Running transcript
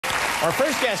Our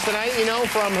first guest tonight, you know,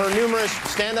 from her numerous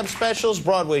stand-up specials,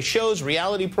 Broadway shows,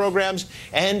 reality programs,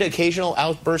 and occasional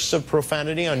outbursts of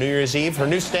profanity on New Year's Eve. Her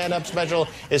new stand-up special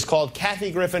is called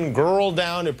Kathy Griffin, Girl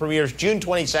Down. It premieres June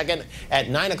 22nd at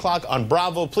 9 o'clock on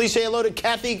Bravo. Please say hello to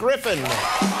Kathy Griffin.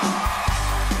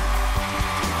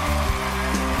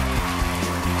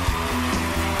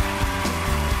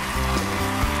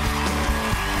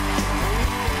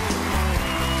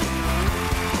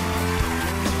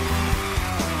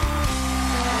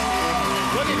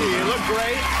 You look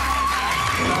great.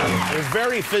 You're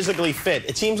very physically fit.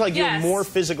 It seems like you're more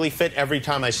physically fit every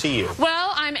time I see you.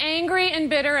 Well, I'm angry and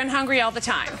bitter and hungry all the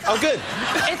time. Oh, good.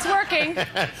 It's working.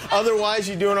 Otherwise,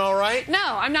 you doing all right? No,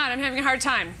 I'm not. I'm having a hard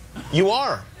time. You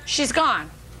are? She's gone,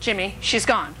 Jimmy. She's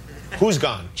gone. Who's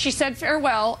gone? She said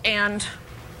farewell, and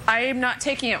I am not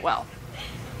taking it well.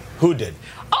 Who did?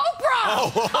 Oprah!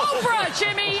 Oh. Oprah,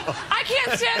 Jimmy! I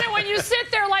can't stand it when you sit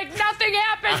there like nothing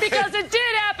happened because it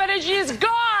did happen and she's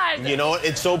gone! You know what?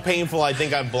 It's so painful, I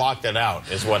think I blocked it out,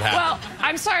 is what happened. Well,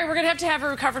 I'm sorry, we're going to have a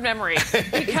recovered memory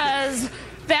because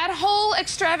that whole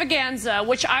extravaganza,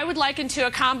 which I would liken to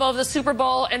a combo of the Super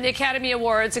Bowl and the Academy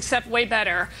Awards, except way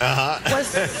better, was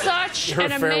such Her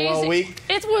an farewell amazing... week?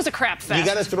 It was a crap fest. You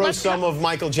got to throw some of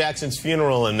Michael Jackson's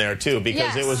funeral in there, too,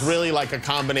 because it was really like a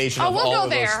combination of all of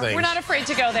those things. We're not afraid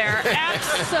to go there.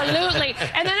 Absolutely.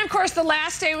 And then, of course, the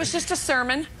last day was just a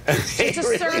sermon. Just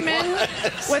a sermon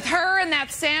with her in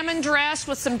that salmon dress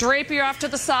with some drapery off to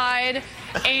the side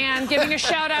and giving a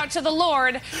shout-out to the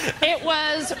Lord. It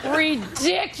was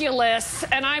ridiculous,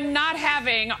 and I'm not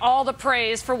having all the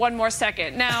praise for one more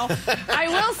second. Now, I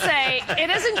will say, it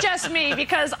isn't just me,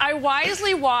 because I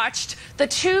wisely watched the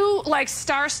two, like,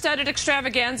 star-studded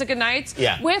extravaganza goodnights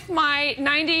with my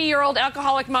 90-year-old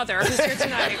alcoholic mother, who's here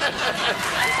tonight.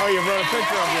 Oh, you brought a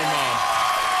picture of your mom.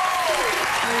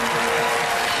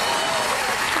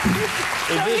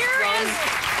 So here is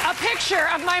a picture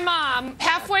of my mom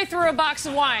halfway through a box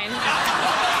of wine.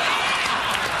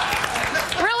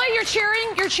 Really? You're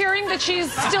cheering? You're cheering that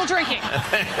she's still drinking.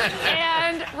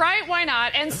 And, right, why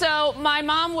not? And so my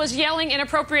mom was yelling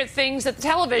inappropriate things at the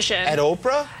television. At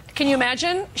Oprah? Can you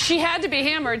imagine? She had to be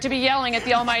hammered to be yelling at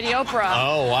the almighty Oprah.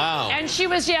 Oh, wow. And she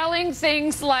was yelling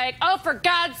things like, oh, for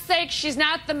God's sake, she's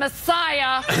not the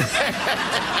Messiah.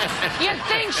 You'd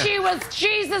think she was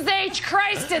Jesus H.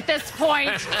 Christ at this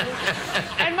point.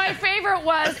 And my favorite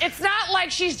was, it's not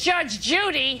like she's Judge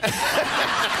Judy.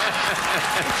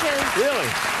 Really?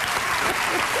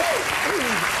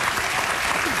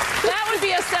 That would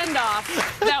be a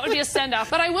send-off. That would be a send-off.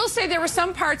 But I will say there were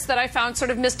some parts that I found sort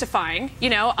of mystifying.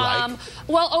 You know,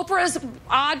 well, Oprah's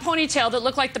odd ponytail that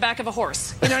looked like the back of a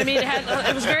horse. You know what I mean?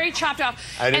 It was very chopped off.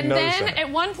 I didn't notice then that. At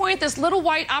one point, this little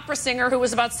white opera singer who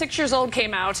was about 6 years old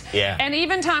came out. Yeah. And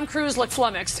even Tom Cruise looked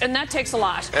flummoxed, and that takes a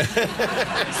lot.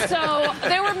 So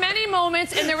there were many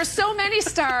moments, and there were so many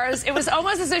stars. It was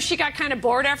almost as if she got kind of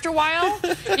bored after a while.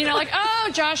 You know, like, oh,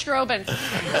 Josh Groban.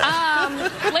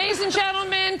 Ladies and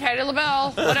gentlemen, Patti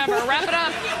LaBelle, whatever, wrap it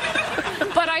up.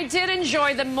 But I did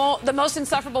enjoy the most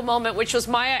insufferable moment, which was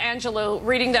Maya Angelou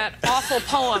reading that awful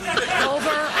poem over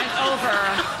and over.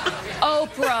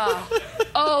 Oprah,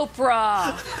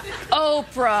 Oprah,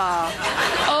 Oprah,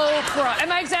 Oprah.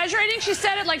 Am I exaggerating? She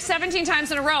said it like 17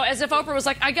 times in a row, as if Oprah was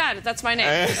like, I got it, that's my name.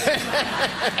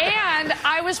 And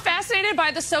I was fascinated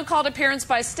by the so-called appearance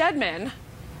by Stedman,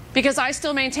 because I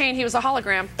still maintain he was a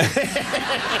hologram.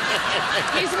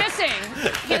 He's missing.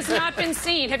 He has not been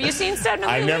seen. Have you seen Stedman?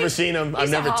 I've never seen him. I've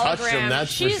never touched him,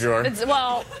 that's for sure.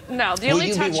 Well, no. The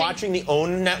only Will you be watching the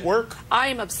OWN network? I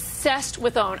am obsessed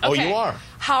with OWN. Okay. Oh, you are?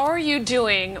 How are you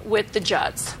doing with the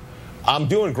Judds? I'm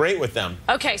doing great with them.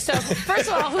 Okay, so first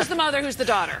of all, who's the mother, who's the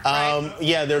daughter? Right?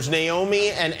 Yeah, there's Naomi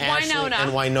and Ashley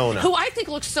and Winona. Who I think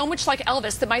looks so much like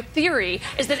Elvis that my theory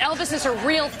is that Elvis is her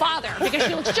real father, because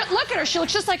she looks look at her, she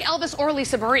looks just like Elvis or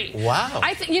Lisa Marie. Wow.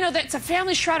 I think, you know, that's a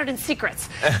family shrouded in secrets.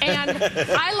 And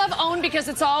I love OWN because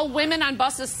it's all women on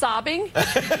buses sobbing.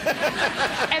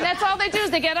 And that's all they do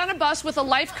is they get on a bus with a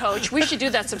life coach. We should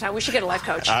do that sometime. We should get a life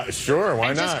coach. Sure, why not?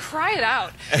 And just cry it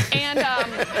out. And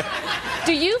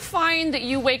do you find that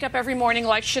you wake up every morning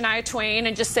like Shania Twain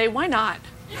and just say, why not?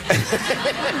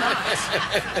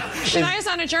 Shania's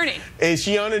on a journey. Is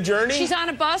she on a journey? She's on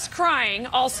a bus crying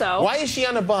also. Why is she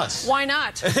on a bus? Why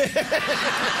not? That's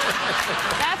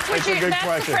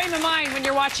the frame of mind when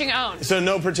you're watching OWN. So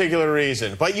no particular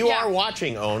reason. But you are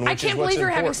watching OWN, which I can't is what's believe you're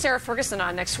having important. Sarah Ferguson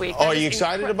on next week. Oh, are you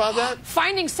excited about that?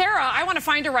 Finding Sarah, I want to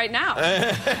find her right now.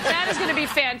 That is going to be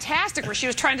fantastic, where she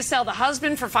was trying to sell the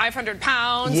husband for 500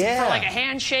 pounds for like a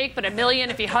handshake, but $1 million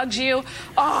if he hugs you.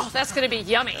 Oh, that's going to be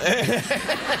yummy.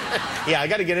 Yeah, I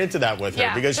got to get into that with her.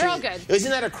 Yeah, because they're all good.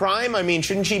 Isn't that a crime? I mean,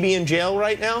 shouldn't she be in jail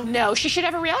right now? No, she should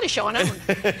have a reality show on her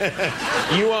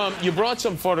own. You brought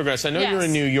some photographs. I know you were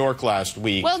in New York last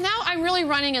week. Well, now I'm really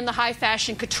running in the high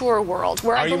fashion couture world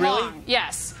where I belong. Are you really?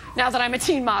 Yes. Now that I'm a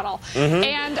teen model.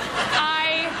 And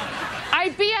I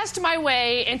BS'd my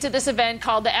way into this event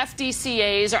called the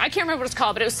FDCAs, or I can't remember what it's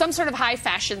called, but it was some sort of high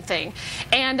fashion thing.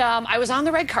 And I was on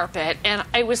the red carpet, and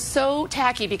I was so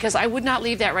tacky because I would not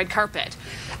leave that red carpet.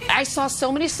 I saw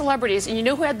so many celebrities, and you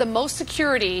know who had the most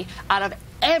security out of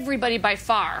everybody by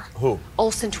far? Who?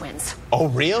 Olsen twins. Oh,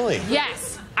 really?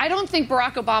 Yes. I don't think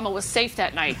Barack Obama was safe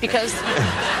that night because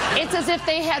it's as if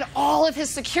they had all of his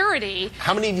security.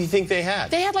 How many do you think they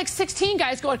had? They had like 16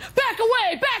 guys going, back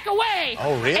away, back away.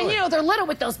 Oh, really? And, you know, they're little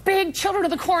with those big children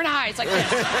of the corn eyes like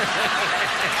this.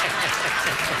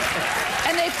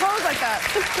 And they pose like that.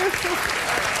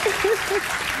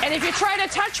 And if you try to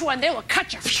touch one, they will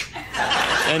cut you.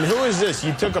 And who is this?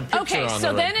 You took a picture Okay, on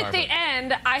so the then red at carpet. the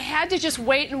end, I had to just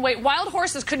wait and wait. Wild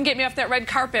horses couldn't get me off that red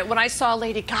carpet when I saw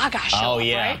Lady Gaga show up, Oh,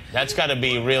 yeah. right? That's got to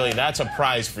be really, that's a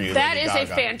prize for you, That Lady is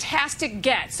Gaga. a fantastic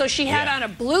get. So she had on a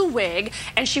blue wig,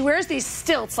 and she wears these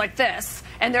stilts like this,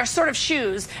 and they're sort of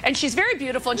shoes, and she's very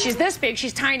beautiful, and she's this big,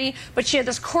 she's tiny, but she had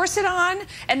this corset on,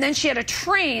 and then she had a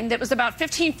train that was about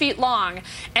 15 feet long,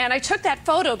 and I took that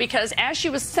photo because as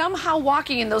she was somehow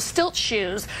walking in those stilt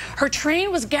shoes, her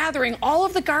train was gathering all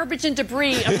of the garbage and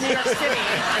debris of New York City.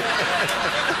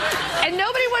 And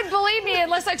nobody would believe me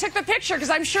unless I took the picture,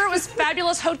 because I'm sure it was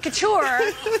fabulous haute couture.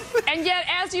 And yet,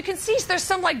 as you can see, there's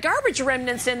some like garbage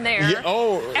remnants in there. Yeah,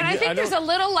 and I think there's a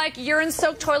little like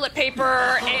urine-soaked toilet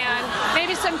paper and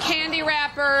maybe some candy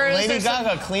wrappers. Lady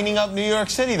Gaga cleaning up New York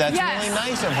City. That's really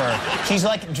nice of her.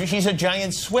 She's a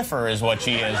giant Swiffer is what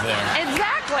she is there.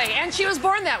 Exactly, and she was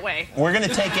born that way. We're going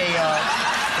to take a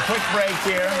quick break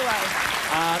here.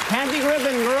 Kathy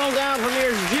Griffin, Girl Down,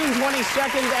 premieres June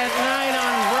 22nd at 9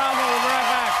 on Bravo. We'll be right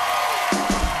back.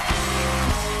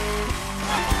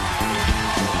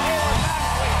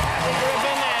 Kathy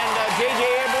Griffin and J.J.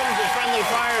 Abrams, the Friendly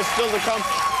Fire is still to come.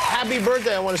 Happy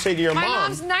birthday, I want to say to your mom. My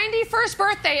mom's 91st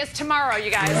birthday is tomorrow,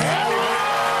 you guys.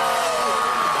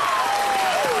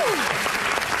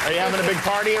 Are you having a big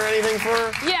party or anything for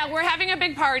her? Yeah, we're having a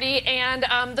big party, and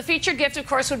the featured gift, of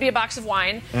course, would be a box of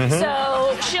wine.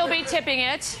 So she'll be tipping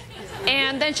it,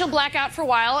 and then she'll black out for a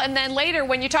while, and then later,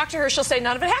 when you talk to her, she'll say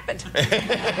none of it happened.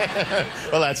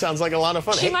 Well, that sounds like a lot of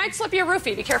fun. She might slip you a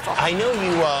roofie. Be careful. I know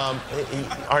you,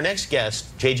 our next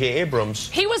guest, J.J. Abrams.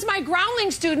 He was my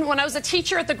Groundlings student when I was a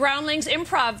teacher at the Groundlings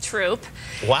improv troupe.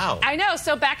 Wow. I know.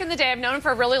 So back in the day, I've known him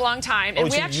for a really long time. And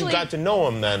so you got to know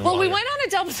him then. Well, we went on a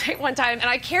double date one time, and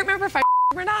I can't remember if I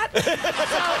or not.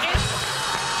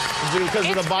 So because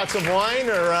of the box of wine,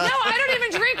 or? No, I don't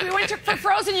even drink. We went for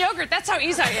frozen yogurt. That's how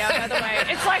easy I am, by the way.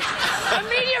 It's like a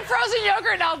medium frozen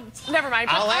yogurt, and never mind.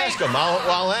 But I'll ask him.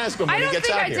 I'll ask him when he gets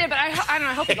out here. I don't think I did, but I don't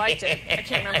know. I hope he liked it. I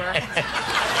can't remember.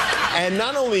 And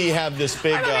not only you have this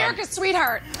big... I'm America's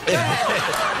sweetheart.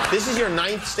 This is your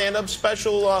 9th stand-up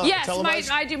special yes, televised?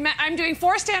 I'm doing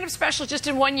 4 stand-up specials just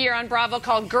in 1 year on Bravo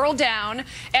called Girl Down,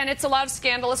 and it's a lot of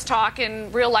scandalous talk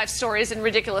and real-life stories and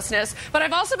ridiculousness. But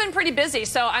I've also been pretty busy,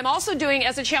 so I'm also doing,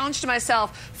 as a challenge to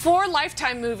myself, 4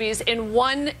 Lifetime movies in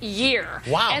 1 year.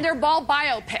 Wow. And they're all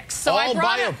biopics. So all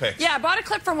biopics? Yeah, I brought a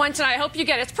clip from one tonight. I hope you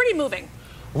get it. It's pretty moving.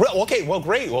 Okay, well,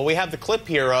 great. Well, we have the clip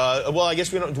here. Well, I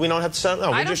guess we don't have to send it.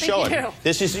 No, we'll just show it.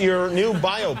 This is your new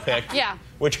biopic, yeah,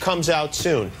 which comes out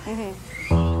soon.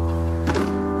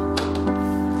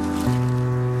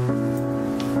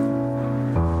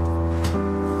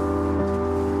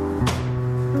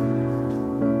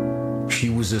 She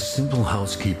was a simple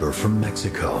housekeeper from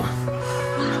Mexico.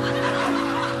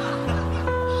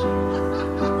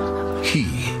 He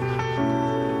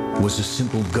was a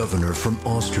simple governor from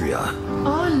Austria.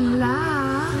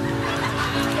 Hola.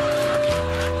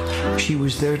 She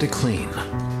was there to clean,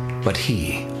 but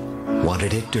he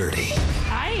wanted it dirty.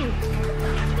 Hi.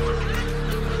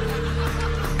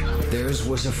 Theirs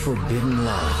was a forbidden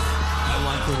love. I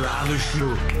want to ravish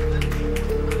you.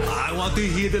 I want to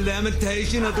hear the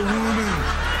lamentation of the woman.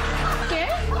 ¿Qué?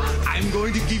 I'm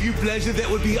going to give you pleasure that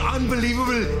would be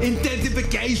unbelievable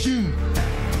intensification.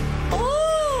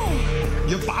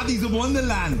 Your body's a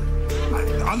wonderland.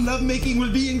 Our lovemaking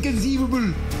will be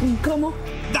inconceivable. ¿Cómo?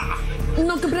 Da.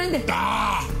 No comprende.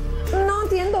 Da. No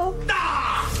entiendo.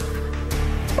 Da.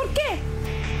 ¿Por qué?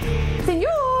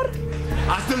 Señor.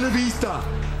 Hasta la vista,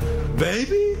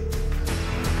 baby.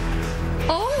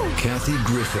 Oh. Kathy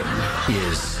Griffin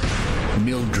is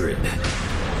Mildred,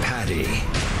 Patty,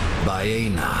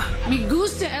 Baena. Me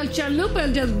gusta el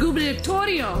chalupa del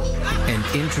gubernatorio. And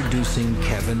introducing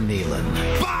Kevin Nealon.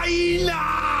 Baena!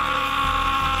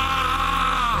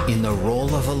 In the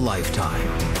role of a lifetime.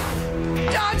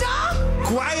 Dada?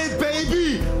 Quiet,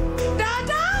 baby!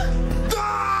 Dada?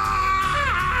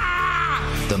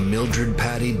 The Mildred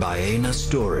Patty Baena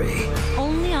story.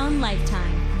 Only on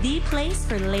Lifetime, the place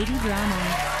for lady drama.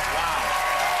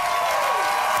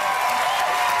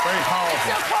 Very powerful.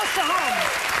 So close to home.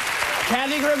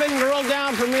 Kathy Griffin, Girl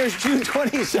Down, premieres June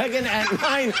 22nd at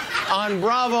 9 on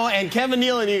Bravo. And Kevin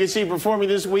Nealon, you can see performing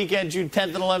this weekend, June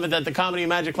 10th and 11th at the Comedy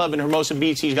Magic Club in Hermosa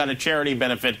Beach. He's got a charity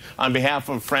benefit on behalf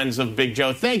of Friends of Big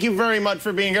Joe. Thank you very much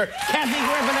for being here. Kathy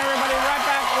Griffin, everybody.